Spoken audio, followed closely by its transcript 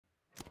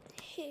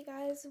Okay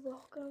guys,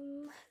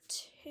 welcome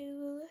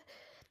to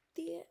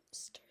the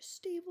Star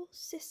Stable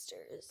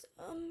Sisters.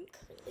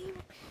 Currently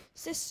my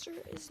sister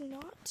is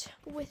not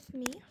with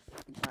me,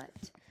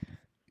 but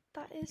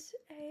that is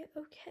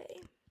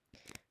okay.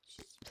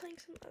 She's playing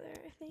some other,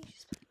 I think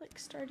she's playing like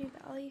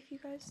Stardew Valley, if you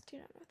guys do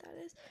not know what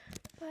that is.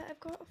 But I've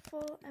got a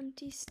full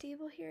empty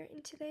stable here,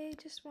 and today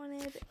I just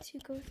wanted to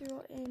go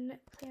through and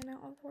plan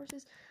out all the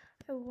horses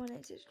I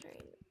wanted to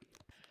train.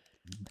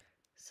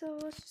 So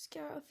let's just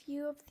get out a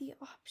few of the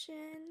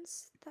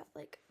options that,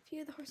 like, a few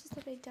of the horses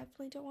that I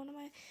definitely don't want on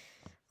my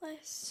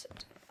list.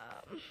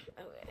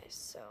 Okay,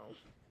 so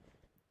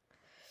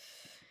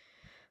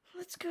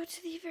let's go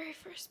to the very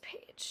first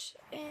page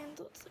and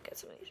let's look at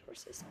some of these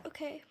horses.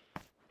 Okay,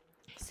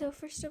 so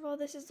first of all,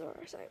 this is the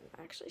horse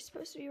I'm actually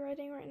supposed to be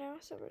riding right now,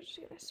 so we're just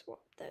gonna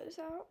swap those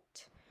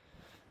out.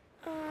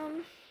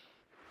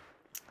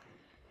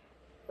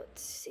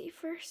 Let's see,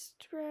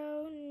 first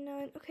row,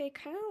 none. Okay,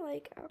 kind of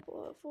like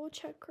Apple. We'll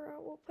check her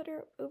out. We'll put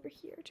her over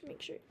here to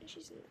make sure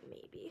she's in the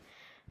maybe.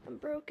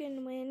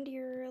 Broken Wind,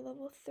 you're a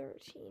level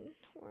 13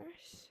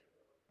 horse.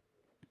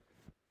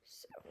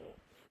 So,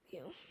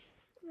 you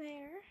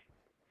there.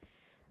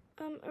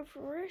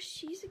 Aurora,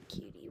 she's a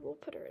cutie. We'll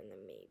put her in the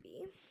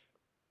maybe.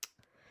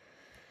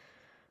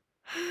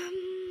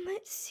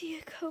 Let's see,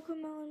 a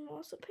Cocomelon will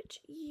also put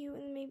you,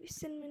 and maybe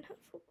Cinnamon Huff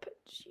will put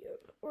you,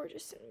 or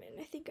just Cinnamon.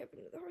 I think I've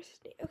been to the horse's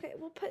name. Okay,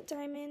 we'll put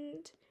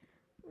Diamond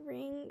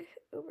Ring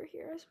over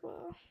here as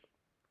well.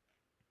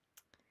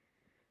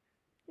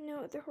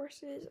 No other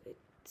horses I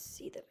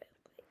see that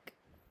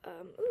I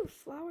like. Ooh,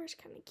 Flower's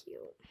kind of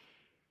cute.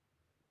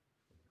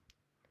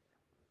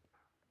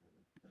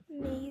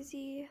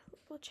 Maisie,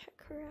 we'll check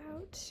her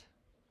out.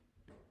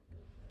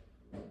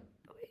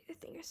 Oh wait, I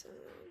think I saw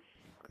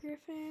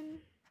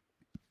Griffin.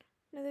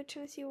 Another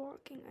Tennessee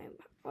Walking.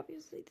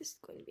 Obviously this is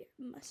going to be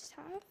a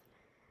must-have.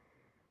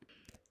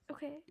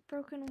 Okay,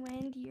 Broken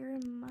Wind, you're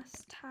a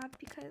must-have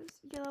because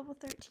you're level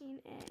 13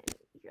 and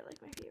you're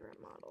like my favorite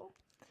model.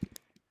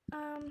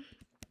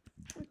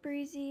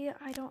 Breezy,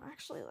 I don't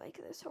actually like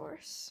this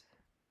horse.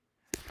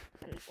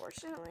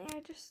 Unfortunately,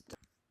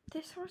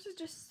 this horse is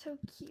just so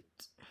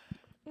cute.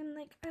 And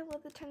like, I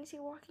love the Tennessee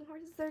Walking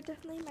horses. They're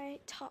definitely my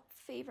top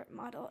favorite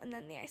model, and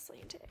then the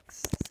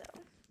Icelandics. So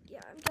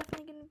yeah, I'm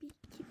definitely going to be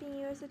keeping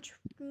you as a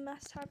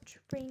must-have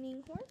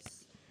training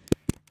horse.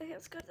 Okay,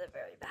 let's go to the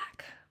very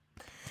back.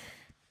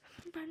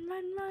 Run,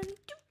 run, run.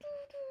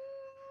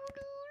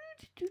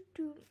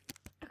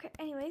 Okay,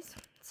 anyways,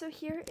 so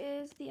here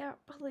is the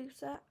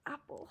Appaloosa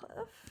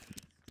Applehoof.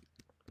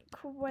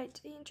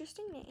 Quite an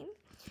interesting name.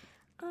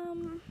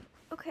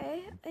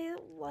 Okay, I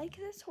like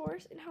this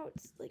horse and how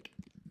it's like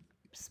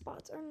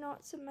spots are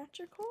not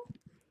symmetrical.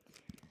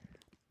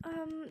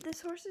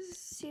 This horse is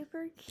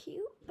super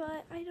cute,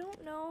 but I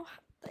don't know,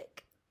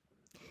 like,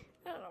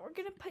 I don't know, we're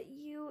gonna put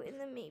you in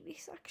the maybe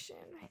section,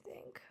 I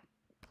think.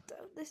 So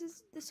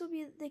this will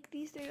be, like,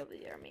 these three will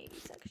be our maybe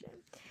section.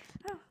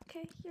 Oh,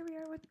 okay, here we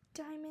are with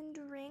Diamond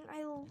Ring.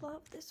 I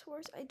love this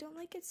horse. I don't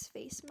like its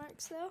face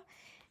marks, though,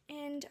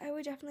 and I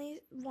would definitely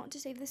want to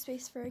save the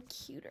space for a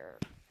cuter,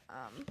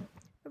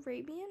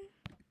 Arabian?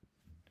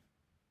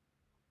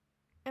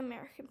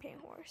 American Paint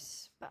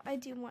horse, but I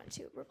do want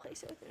to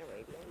replace it with an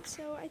Arabian,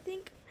 so I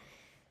think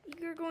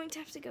you're going to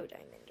have to go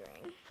Diamond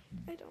Ring.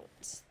 I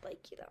don't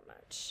like you that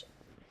much.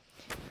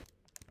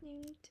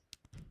 Named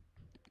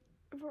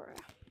Aurora.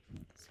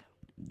 So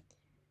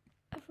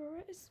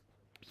Aurora is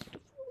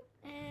beautiful,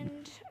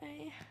 and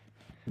I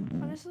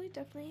honestly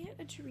definitely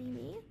a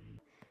dreamy.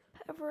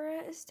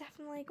 Aurora is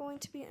definitely going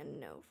to be a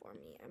no for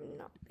me. I'm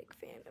not a big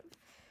fan of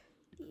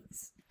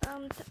these.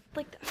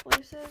 Like the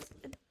Appaloosa's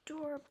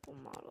adorable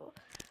model.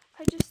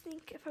 I just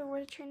think if I were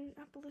to train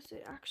an Appaloosa,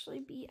 it'd actually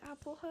be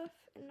Applehoof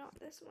and not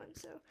this one.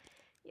 So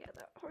yeah,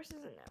 that horse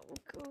is a no. We'll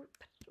go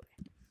put it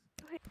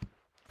away.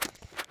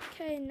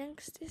 Okay,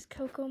 next is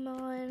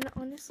Cocomelon.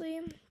 Honestly,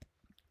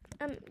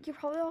 you're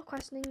probably all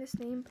questioning this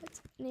name, but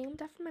it's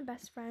named after my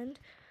best friend,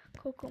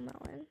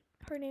 Cocomelon.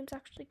 Her name's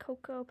actually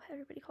Coco, but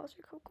everybody calls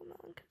her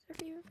Cocomelon because her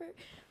favorite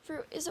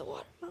fruit is a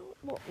watermelon.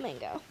 Well,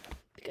 mango,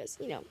 because,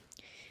 you know,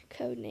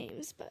 code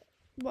names, but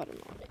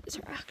watermelon is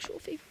her actual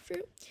favorite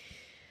fruit.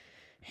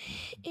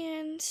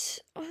 And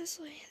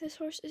honestly, this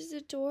horse is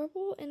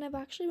adorable, and I've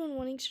actually been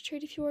wanting to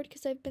trade a fjord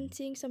because I've been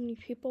seeing so many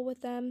people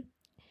with them,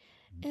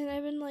 and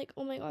I've been like,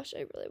 oh my gosh,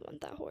 I really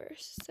want that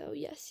horse. So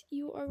yes,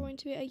 you are going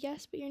to be a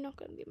yes, but you're not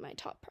going to be my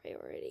top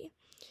priority.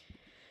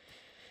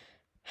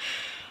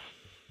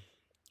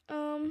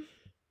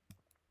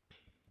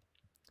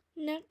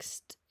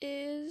 Next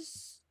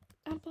is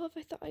Applehuff.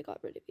 I thought I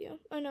got rid of you.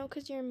 Oh no,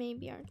 because you're a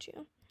maybe, aren't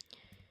you?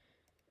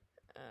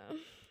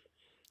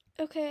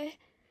 Okay,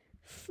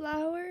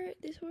 Flower.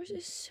 This horse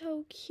is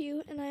so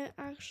cute, and I'm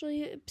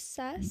actually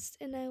obsessed,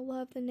 and I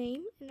love the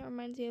name, and it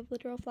reminds me of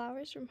literal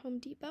flowers from Home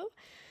Depot.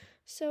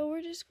 So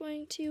we're just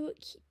going to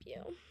keep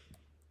you.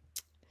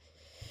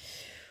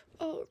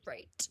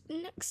 Alright,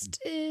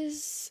 next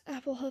is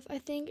Applehuff. I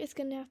think it's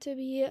gonna have to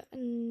be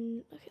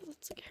okay,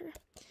 let's look at her.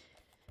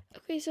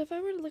 Okay, so if I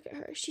were to look at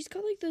her, she's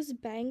got like those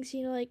bangs,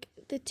 you know, like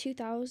the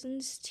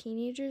 2000s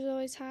teenagers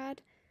always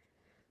had.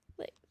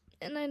 Like,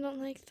 and I don't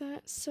like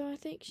that, so I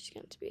think she's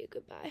going to be a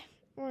goodbye.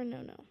 Or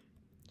no.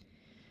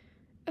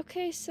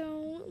 Okay,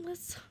 so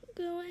let's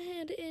go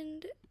ahead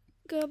and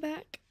go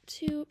back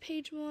to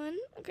page 1.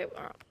 Okay,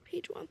 we're on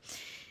page 1.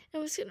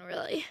 I'm just gonna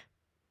really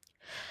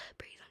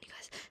breathe on you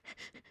guys.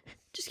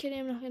 Just kidding,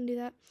 I'm not gonna do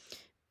that.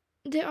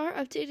 They are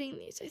updating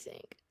these, I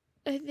think.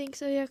 I think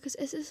so, yeah, because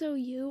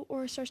SSOU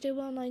or Star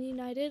Stable Online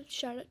United,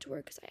 shout out to her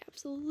because I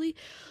absolutely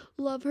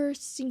love her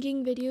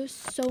singing videos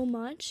so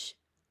much.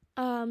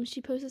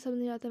 She posted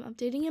something about them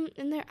updating them,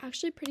 and they're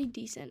actually pretty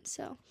decent,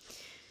 so.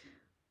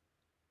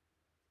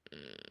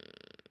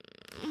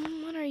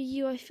 What are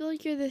you? I feel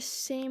like you're the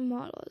same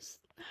model as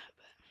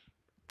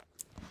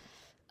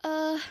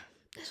I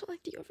don't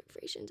like the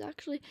overfrations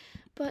actually,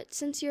 but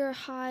since you're a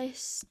high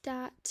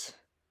stat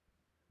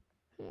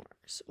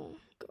horse, we'll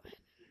go ahead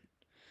and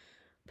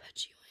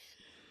put you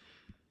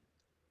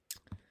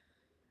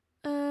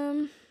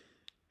in.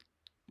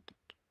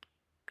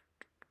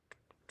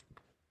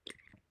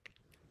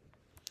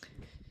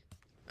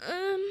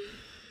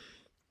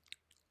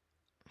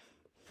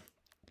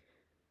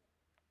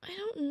 I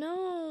don't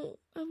know.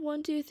 I have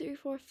 1, 2, 3,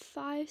 4,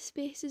 5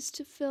 spaces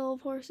to fill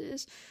of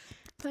horses.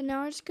 But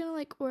now we're just gonna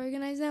like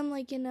organize them,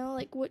 like, you know,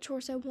 like which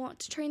horse I want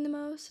to train the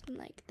most, and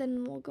like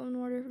then we'll go in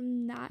order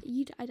from that.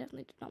 I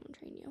definitely did not want to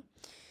train you.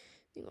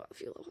 We got a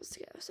few levels to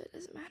go, so it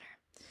doesn't matter.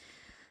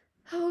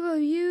 I'll go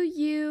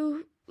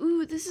you.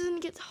 Ooh, this is gonna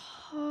get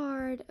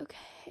hard.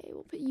 Okay,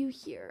 we'll put you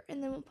here,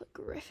 and then we'll put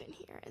Griffin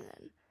here, and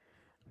then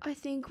I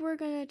think we're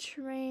gonna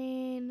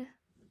train.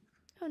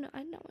 Oh no, I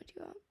did not want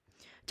you out.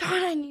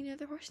 Darn, I need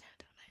another horse now,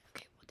 don't I?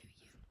 Okay, we'll do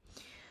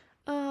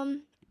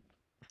you.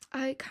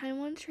 I kind of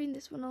want to train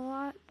this one a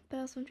lot, but I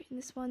also want to train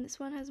this one. This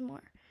one has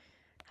more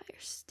higher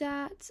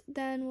stats.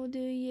 Then we'll do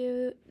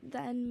you,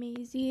 then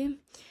Maisie,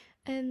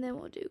 and then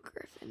we'll do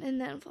Griffin, and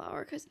then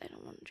Flower, because I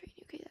don't want to train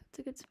you. Okay, that's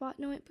a good spot.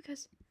 No, wait,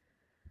 because...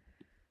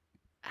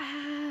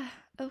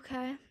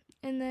 okay.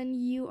 And then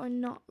you are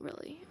not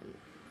really in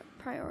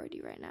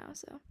priority right now,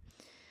 so...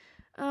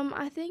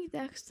 I think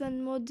next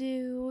then we'll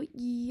do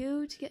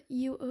you to get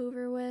you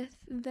over with,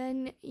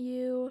 then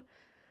you,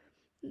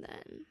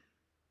 then...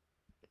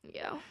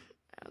 yeah.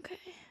 Okay,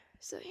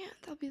 so yeah,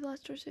 that'll be the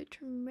last horse I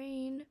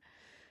train.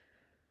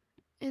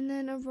 And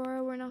then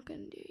Aurora, we're not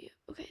gonna do you.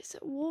 Okay, so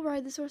we'll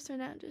ride this horse right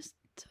now just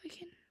so I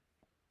can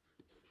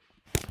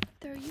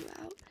throw you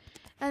out.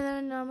 And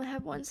then I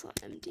have 1 slot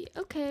empty.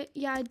 Okay,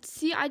 yeah,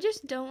 see, I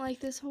just don't like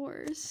this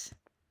horse.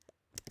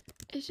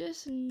 It's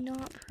just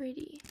not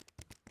pretty.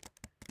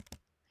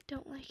 I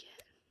don't like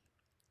it.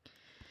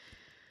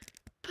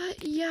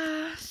 But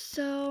yeah,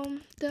 so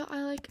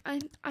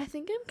I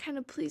think I'm kind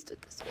of pleased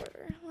with this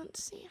order.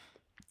 Let's see.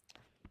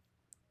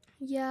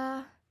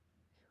 Yeah,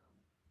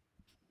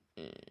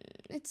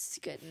 it's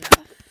good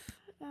enough.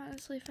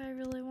 Honestly, if I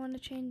really want to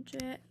change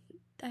it,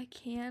 I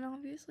can,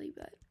 obviously,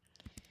 but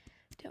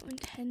don't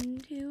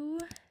intend to.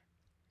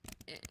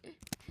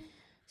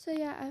 So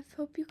yeah, I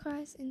hope you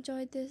guys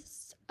enjoyed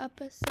this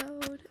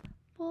episode.